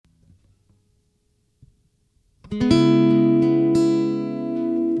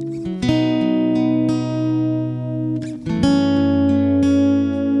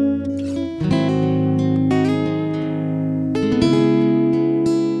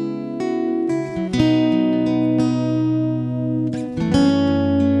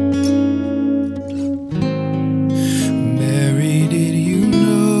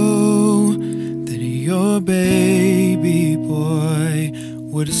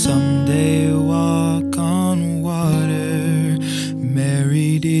someday walk on water.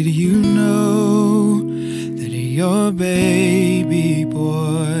 Mary, did you know that your baby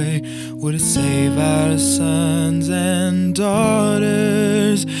boy would save our sons and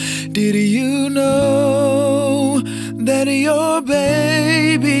daughters? Did you know that your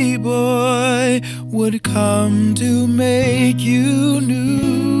baby boy would come to make you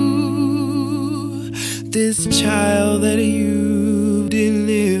new? This child that you've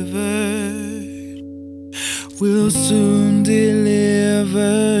delivered will soon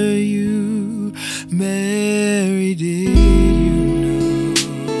deliver you. Mary, did you know?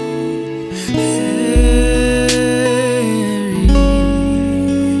 Mary,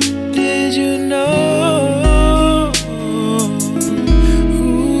 did you know?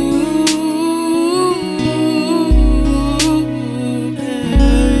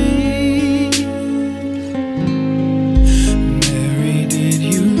 Mary, did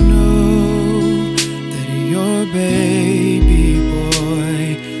you know that your baby boy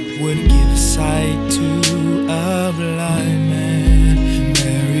would give sight to a blind man?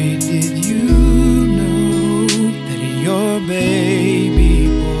 Mary, did you know that your baby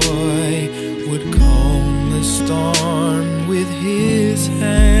boy would calm the storm with his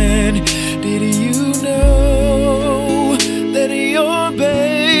hand? Did you know that your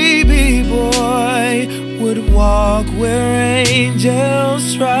baby boy would walk where angels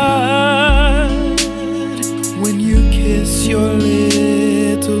trod? When you kiss your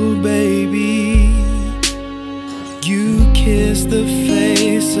little baby, you kiss the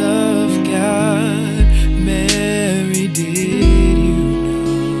face of God. Mary, did you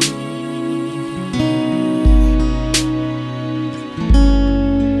know?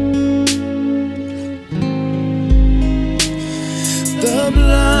 The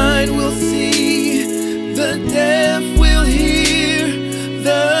blind will see, the deaf will hear,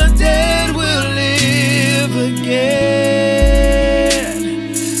 the dead will live again.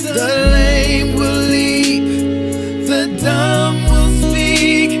 The lame will leap, the dumb will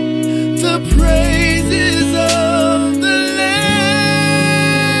speak, the praises of the Lamb.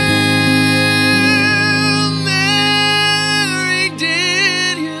 Mary,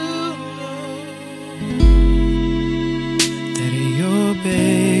 did you know that your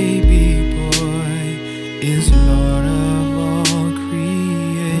baby boy is Lord of all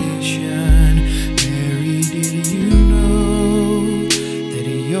creation? Mary, did you know that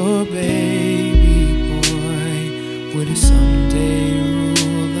your baby boy would someday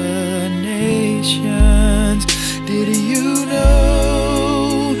rule the nations? Did you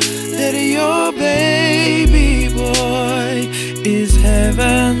know that your baby boy is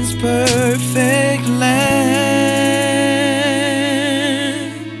heaven's perfect land?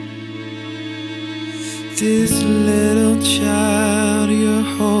 This little child you're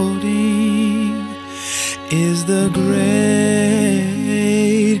holding is the great